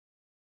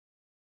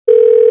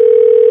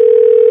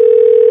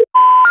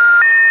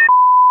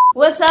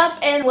What's up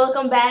and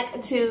welcome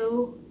back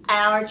to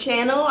our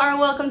channel, or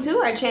welcome to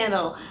our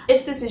channel.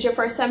 If this is your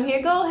first time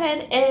here, go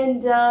ahead and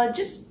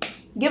just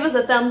give us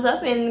a thumbs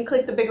up and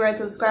click the big red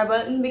subscribe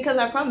button, because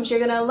I promise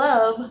you're gonna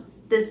love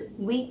this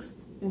week's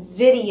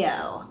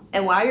video.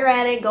 And while you're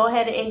at it, go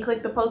ahead and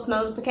click the post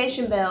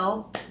notification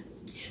bell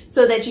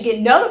so that you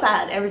get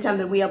notified every time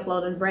that we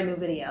upload a brand new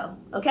video.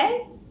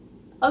 Okay?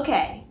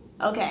 Okay,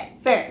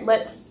 fair.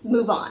 Let's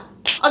move on.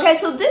 Okay,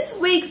 so this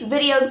week's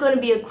video is going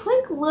to be a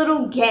quick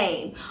little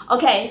game.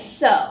 Okay,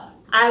 so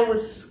I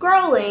was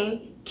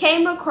scrolling,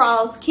 came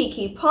across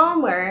Keke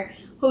Palmer,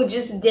 who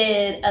just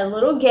did a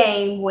little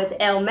game with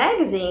Elle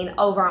magazine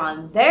over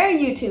on their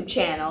YouTube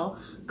channel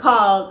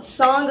called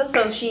Song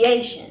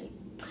Association.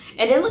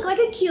 And it looked like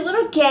a cute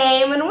little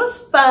game, and it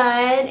was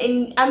fun.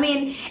 And I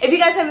mean, if you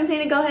guys haven't seen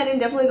it, go ahead and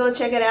definitely go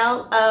check it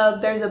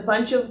out. There's a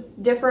bunch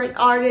of different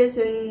artists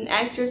and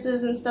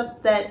actresses and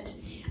stuff that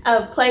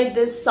played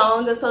this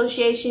Song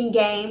Association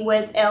game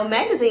with Elle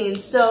magazine.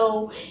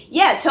 So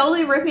yeah,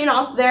 totally ripping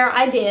off their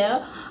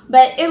idea,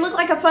 but it looked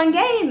like a fun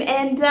game,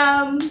 and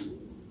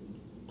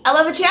I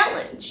love a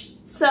challenge.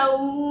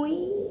 So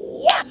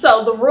yeah.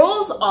 So the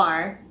rules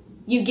are,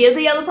 you give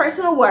the other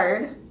person a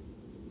word.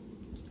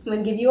 I'm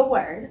gonna give you a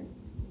word,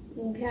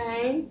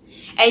 okay?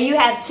 And you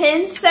have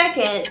 10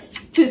 seconds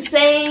to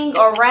sing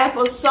or rap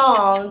a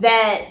song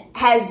that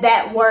has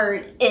that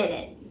word in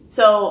it.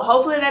 So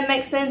hopefully that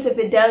makes sense. If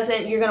it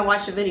doesn't, you're gonna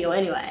watch the video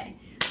anyway.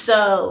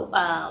 So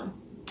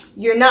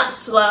you're not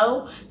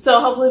slow.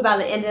 So hopefully by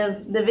the end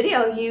of the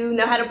video, you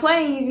know how to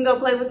play. You can go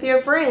play with your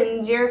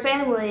friends, your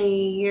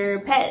family,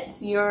 your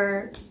pets,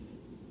 you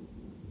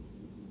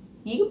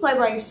can play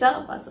by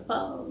yourself, I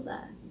suppose.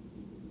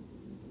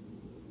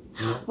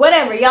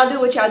 Whatever, y'all do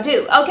what y'all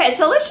do. Okay,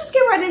 so let's just get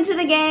right into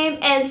the game.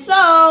 And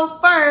so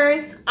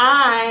first,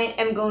 I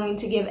am going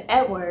to give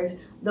Edward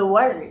the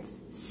words.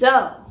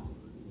 So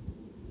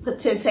put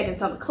 10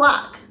 seconds on the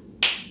clock.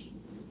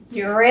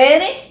 You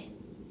ready?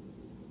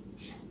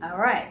 All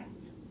right.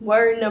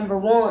 Word number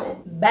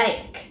 1,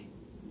 bank.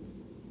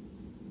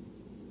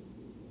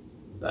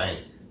 Bank.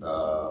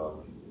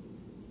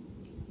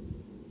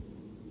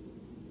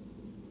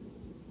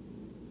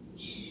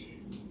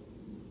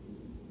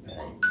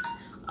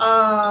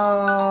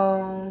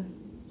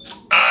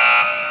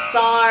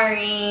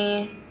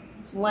 Sorry.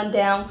 It's 1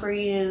 down for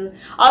you.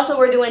 Also,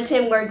 we're doing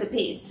 10 words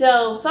apiece.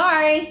 So,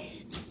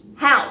 sorry.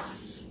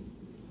 House.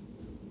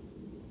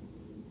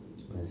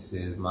 This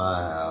is my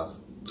house.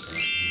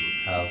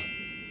 House.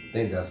 I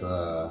think that's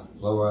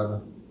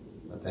Florida.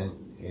 I think.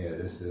 Yeah,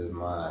 this is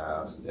my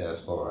house. Yeah,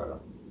 it's Florida.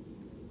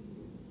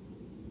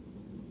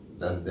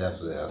 That's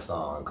definitely a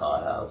song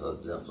called House.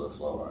 That's definitely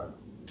Florida.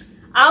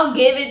 I'll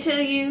give it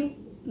to you.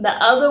 The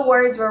other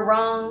words were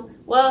wrong.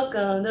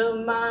 Welcome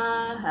to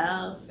my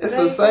house. It's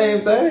the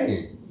same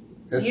thing.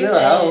 It's you still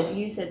said, a house.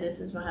 You said this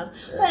is my house.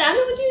 Yeah. But I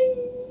know what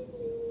you...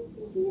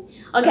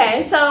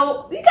 Okay,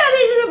 so you got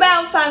it in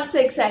about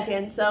 5-6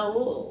 seconds.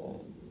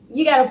 So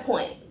you got a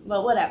point.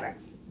 But whatever.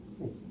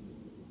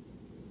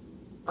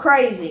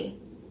 Crazy.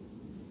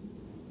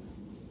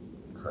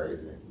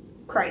 Crazy.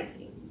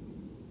 Crazy.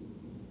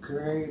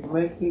 Crazy.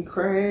 Make me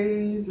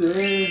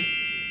crazy.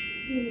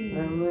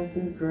 Make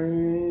me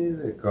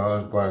crazy.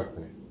 Charles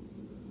Barkley.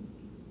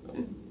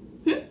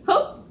 Who?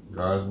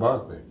 Charles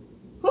Barkley.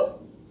 Who?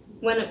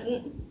 I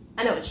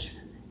know what you're trying to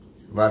say.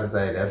 About to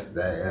say that's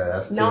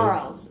 2.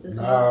 Gnarls.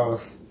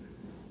 Gnarls.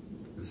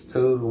 It's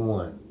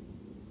 2-1.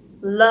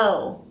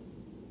 Low.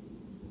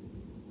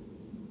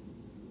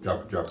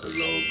 Drop it low,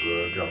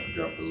 girl.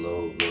 Drop it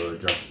low, girl.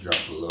 Drop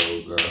it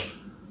low, girl.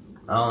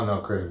 I don't know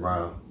Chris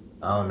Brown.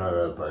 I don't know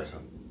the other person.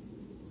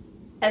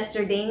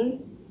 Esther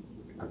Dean.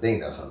 I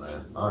think that's her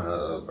name. I don't know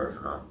the other person.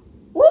 Huh?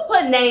 We'll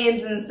put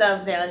names and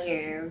stuff down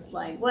here,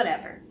 like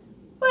whatever.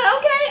 But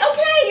okay,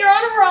 you're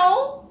on a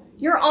roll.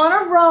 You're on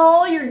a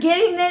roll. You're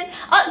getting it.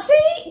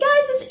 See,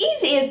 guys, it's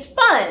easy. It's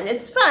fun.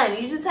 It's fun.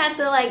 You just have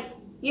to, like,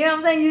 you know what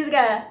I'm saying? You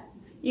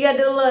gotta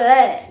do a little of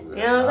that. You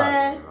know what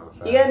I'm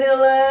saying? You gotta do a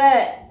little of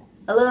that.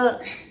 A little,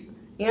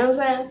 you know what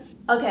I'm saying?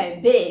 Okay,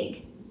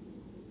 big.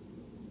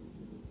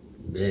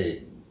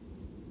 Big.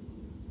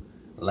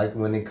 I like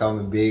when they call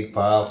me Big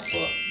Papa.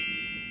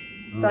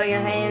 Throw your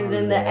hands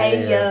in the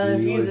air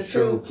if you're a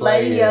true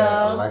player.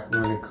 I like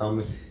when they call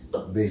me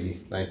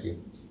Biggie. Thank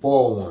you.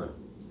 4-1.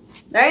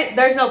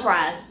 There's no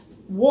prize.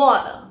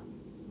 Water.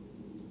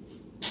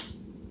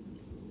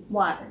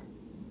 Water.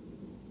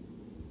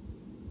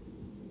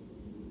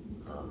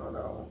 I don't know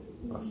that one.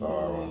 I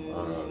saw one. I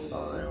don't know the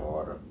song named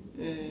Water.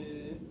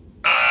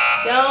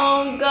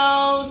 Don't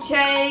go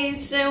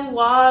chasing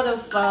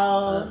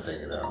waterfalls. I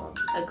didn't think of that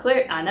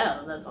one. I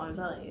know, that's what I'm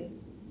telling you.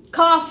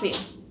 Coffee.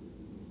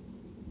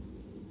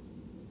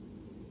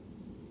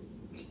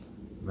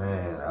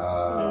 Man,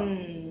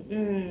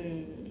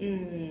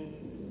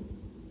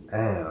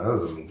 damn, it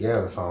was a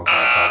Miguel song called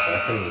Coffee.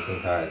 I couldn't even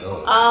think how it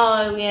goes.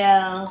 Oh,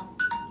 yeah.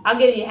 I'll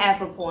give you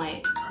half a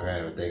point. I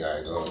can't even think how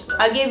it goes. Bro.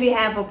 I'll give you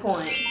half a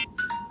point.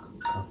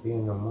 Coffee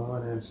in the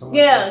morning.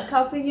 Yeah,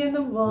 coffee in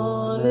the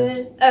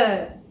morning.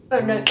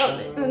 Dang,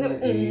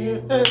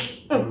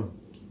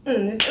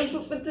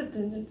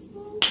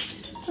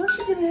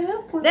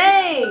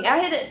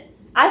 I hit it.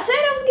 I said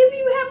I was giving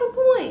you half a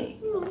point.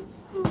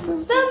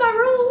 It's not my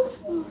rules.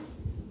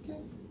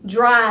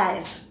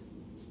 Drive.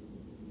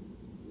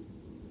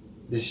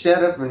 Just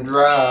shut up and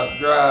drive.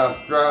 Shut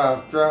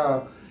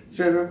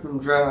up and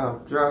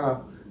drive.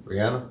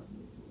 Rihanna?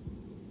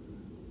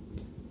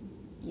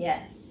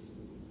 Yes.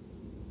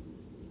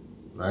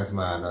 That's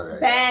mine, I know that.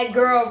 Bad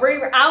girl,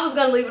 Riri. I was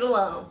gonna leave it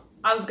alone.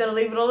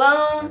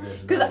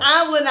 Because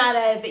I would not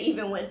have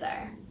even went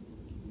there.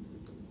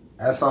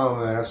 That song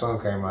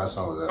came out. That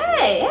song was up.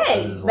 Hey,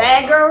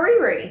 bad girl,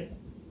 Riri.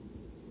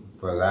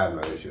 But I had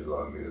no issues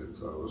with music,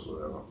 so it was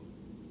whatever.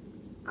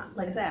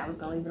 Like I said, I was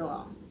gonna leave it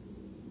alone.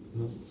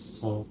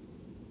 Mm-hmm.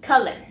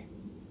 Color.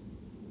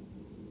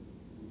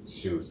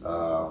 Shoot,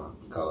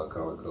 color.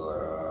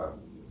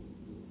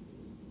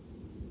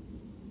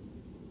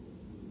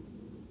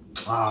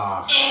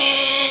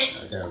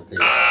 I can't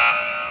think.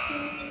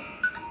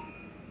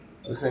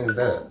 Who sings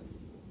that?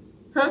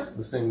 Huh?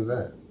 Who sings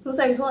that? Who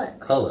sings what?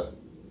 Color.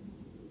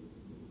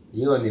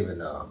 You don't even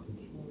know.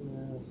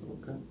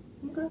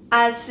 Okay.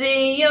 I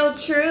see your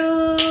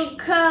true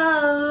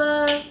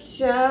colors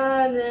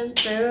shining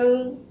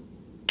through.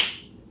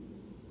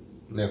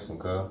 Next one,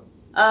 cuz.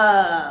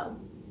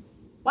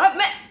 What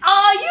man?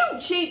 Oh, you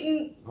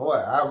cheating.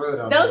 What? I really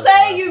don't know. Don't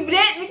say you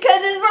didn't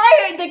because it's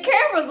right here. The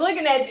camera's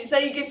looking at you, so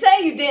you can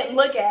say you didn't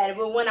look at it.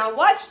 But when I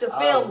watched the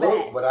film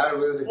back. But I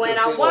really when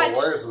I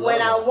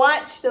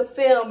watched the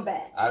film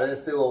back. I didn't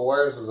see what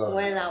words was on.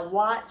 When I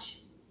watched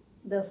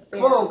the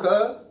film. Come on,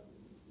 cuz.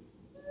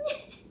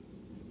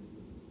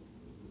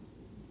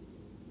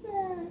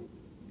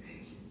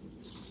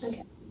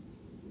 Okay.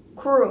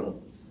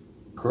 Crew.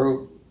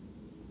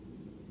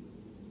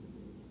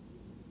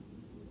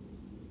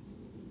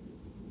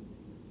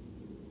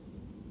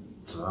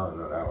 I don't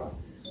know that one.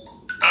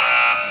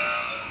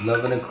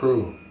 Loving a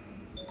Crew.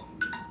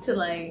 Too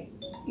late.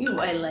 You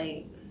way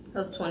late. That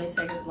was 20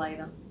 seconds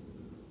later.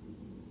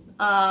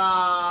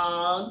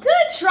 Oh,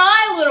 good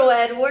try, little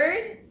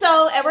Edward.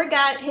 So Edward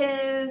got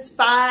his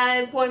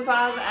 5.5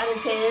 out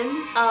of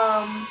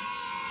 10.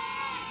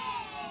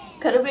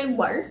 Could have been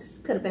worse.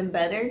 Could have been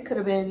better. Could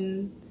have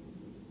been.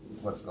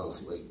 What fell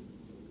asleep?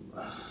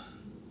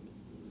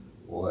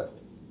 What?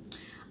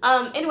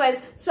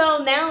 Anyways, so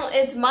now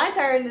it's my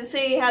turn to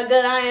see how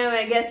good I am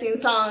at guessing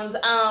songs.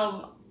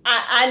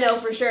 I know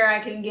for sure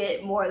I can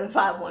get more than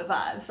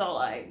 5.5. So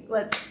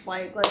let's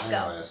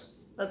go.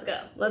 Let's go.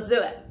 Let's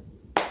do it.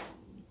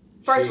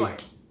 First one.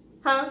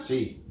 Huh?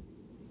 She.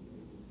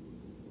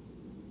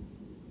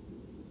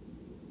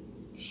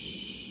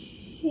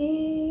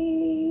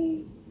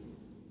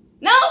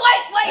 No,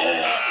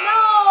 wait.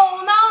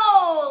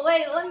 No.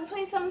 Wait, let me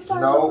play something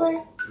start over.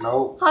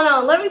 No. Hold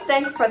on, let me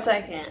think for a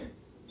second.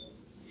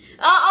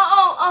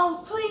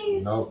 Oh,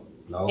 please. No.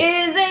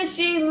 Isn't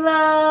she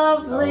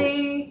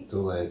lovely? No. Too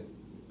late.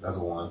 That's a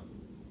 1.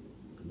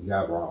 You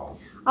got wrong.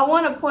 I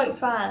want a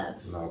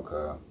 0.5. No,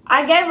 cuz.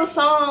 I gave a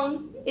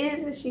song.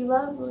 Isn't she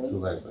lovely? Too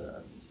late for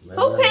that.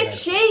 Who picked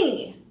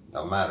she?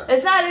 Don't matter.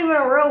 It's not even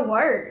a real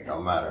word.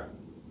 Don't matter.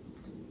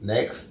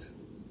 Next.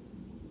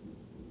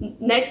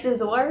 Next is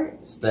the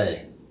word?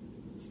 Stay.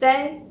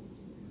 Stay?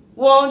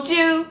 Won't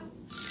you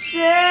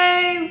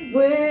stay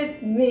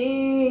with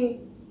me?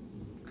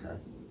 Okay.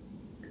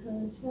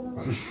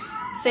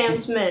 Sam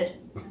Smith.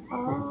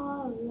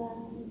 All I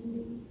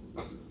need.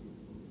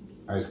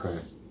 Ice cream.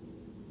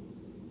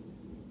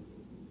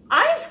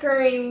 Ice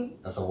cream?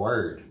 That's a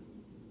word.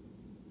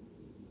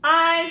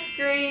 I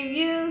scream,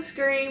 you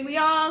scream, we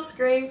all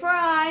scream for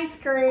ice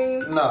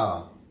cream.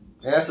 No.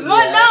 It has to be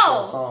What? an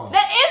actual song.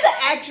 That is an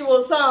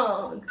actual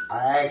song.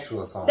 An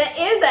actual song. That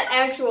is an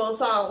actual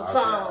song. Okay,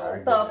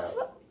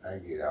 I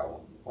get that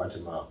one. Watch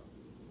your mouth.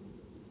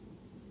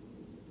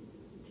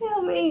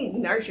 Tell me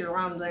nursery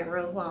rhymes ain't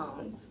real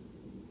songs.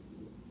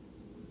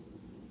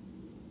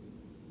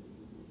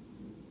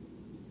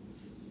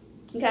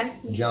 Okay.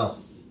 Jump.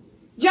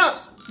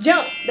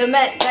 The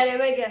Mac Daddy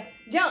Maker.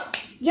 Jump.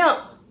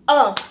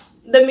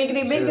 The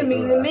miggity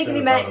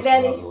Mac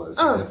Daddy.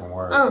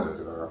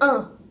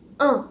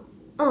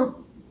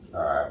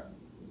 Alright.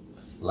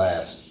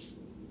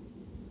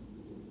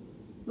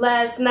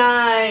 Last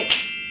night,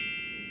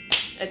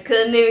 I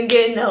couldn't even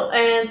get no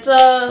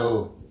answer.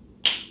 Who?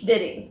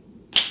 Diddy.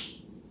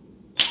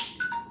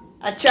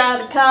 I tried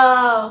to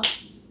call,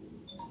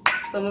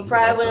 but my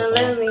pride wouldn't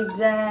let me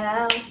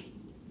down.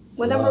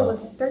 What number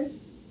was it? 3?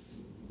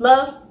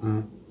 Love?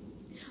 Mm-hmm.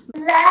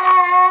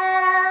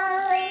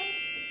 Love,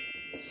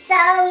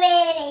 so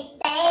many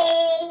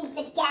things I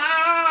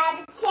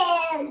gotta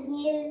tell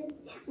you,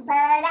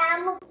 but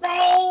I'm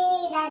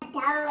afraid I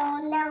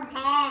don't know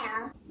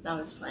how. I'm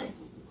just playing.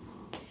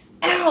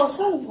 Ow,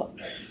 son of a...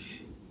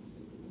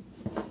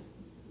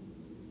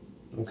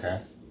 Okay.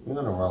 You're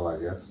gonna roll, I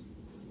guess.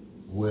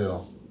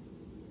 Will.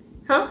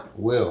 Huh?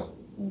 Will.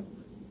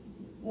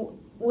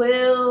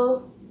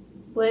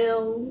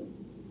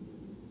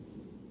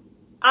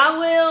 I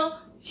will.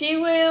 She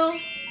will.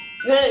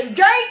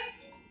 Drake.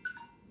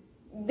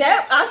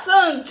 That I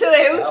sung to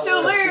it. It was two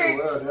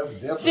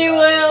lyrics. She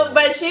will,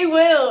 but she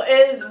will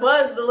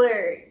was the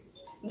lyric.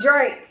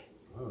 Drake.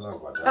 I don't know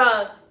about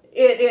that.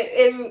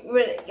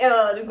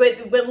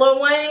 With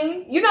Lil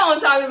Wayne, you know what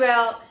I'm talking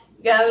about.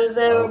 Gotta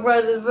say,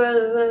 brothers,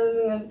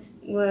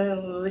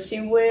 well,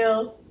 she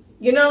will.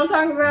 You know what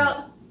I'm talking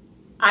about.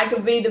 I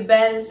could be the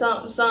baddest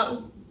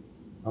something.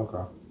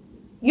 Okay.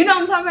 You know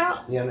what I'm talking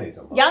about. Yeah, I know you're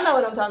talking about. Y'all know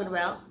what I'm talking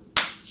about.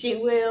 She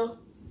will.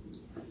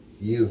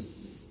 You.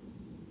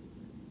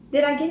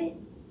 Did I get it?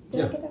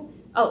 Yeah. I get it?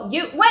 Oh,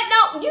 you. Wait,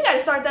 no. You gotta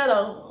start that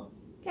over.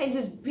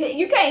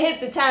 You can't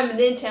hit the time and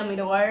then tell me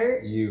the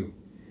word. You.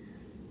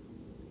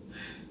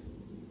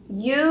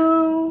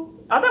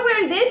 You. I thought we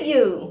already did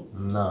you.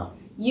 No.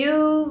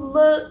 You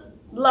look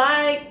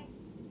like.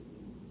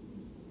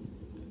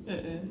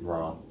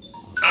 Wrong.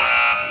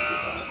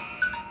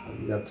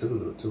 You got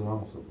two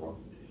wrong so far.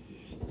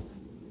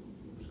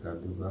 Just gotta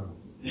do better.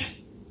 You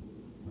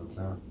know what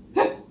I'm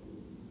saying?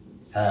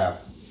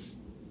 Half.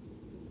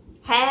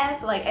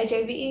 Half, like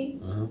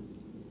HAVE. Mm-hmm.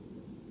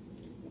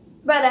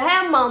 Better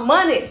have my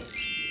money.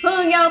 Who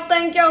y'all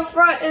think y'all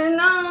frontin'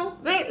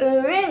 on?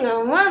 Ain't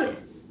no money.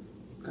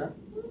 Okay.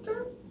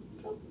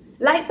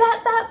 Like blah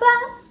blah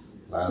blah.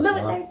 Last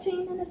Louis one.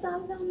 13 and it's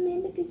all on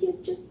me, nigga. You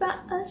just bought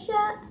a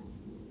shot.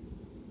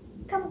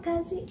 Come on,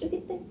 cuz you can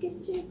think it,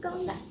 you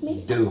gon' knock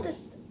me.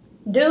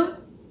 Do.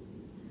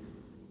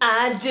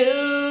 I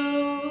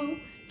do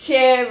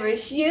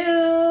cherish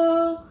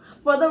you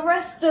for the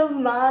rest of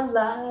my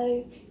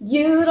life.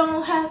 You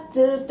don't have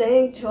to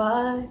think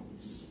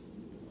twice.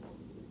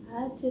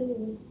 I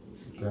do.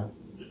 Okay.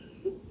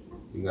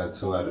 You got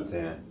 2 out of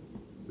 10.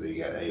 So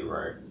you got 8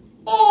 right.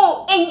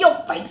 Oh, in your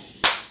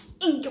face.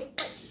 In your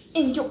face.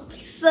 In your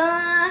face,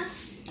 son.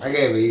 I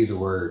gave you easy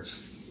words.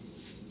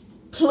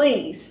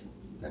 Please.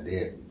 I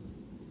did.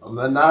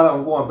 Now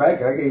I'm going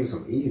back, I gave you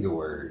some easy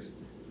words.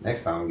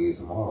 Next time I'll give you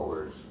some hard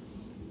words.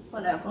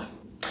 Whatever.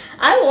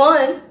 I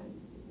won.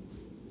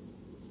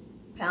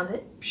 Pound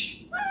it.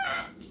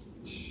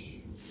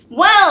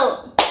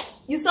 Well,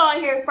 you saw it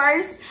here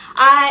first.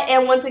 I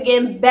am once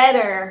again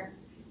better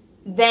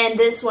than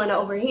this one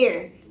over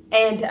here.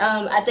 And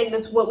I think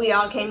that's what we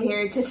all came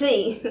here to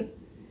see.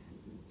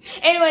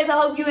 Anyways, I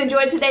hope you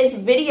enjoyed today's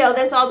video.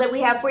 That's all that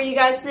we have for you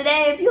guys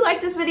today. If you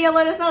liked this video,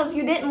 let us know. If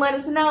you didn't, let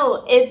us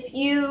know. If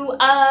you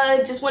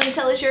just want to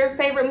tell us your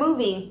favorite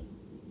movie,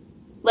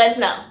 let us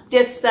know.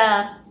 Just,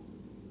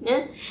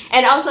 yeah.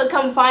 And also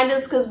come find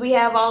us because we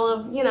have all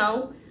of, you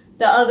know,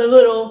 the other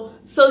little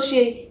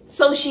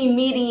social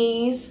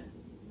medias.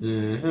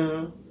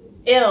 Mm-hmm.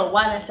 Ew,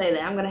 why did I say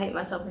that? I'm going to hate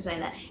myself for saying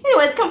that.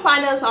 Anyways, come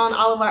find us on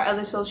all of our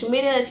other social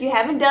media. If you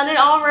haven't done it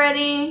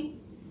already,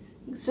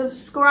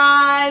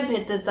 subscribe,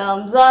 hit the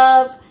thumbs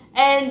up,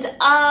 and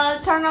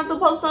turn on the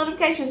post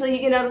notifications so you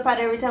get notified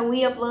every time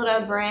we upload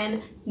a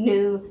brand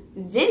new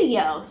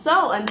video.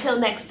 So until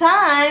next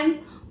time,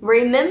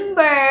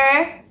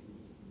 remember,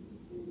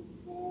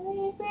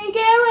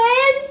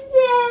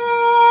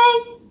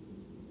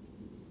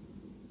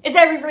 it's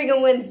every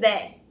freaking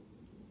Wednesday.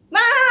 Bye!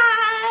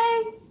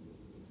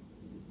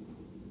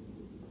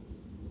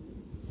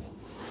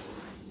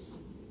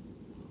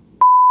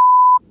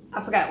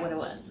 I forgot what it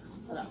was.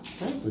 Hold on.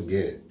 Don't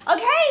forget.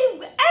 Okay,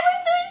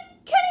 everybody's doing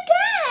kind of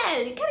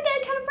good, kind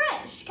of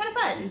fresh, kind of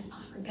fun. I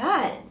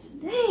forgot.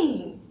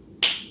 Dang.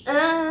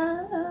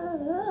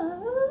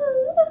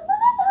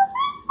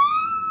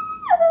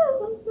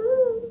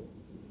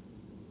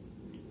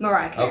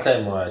 Mariah Carey. Okay,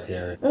 Mariah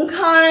Carey.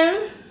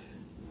 Okay.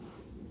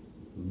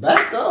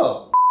 Back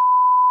up.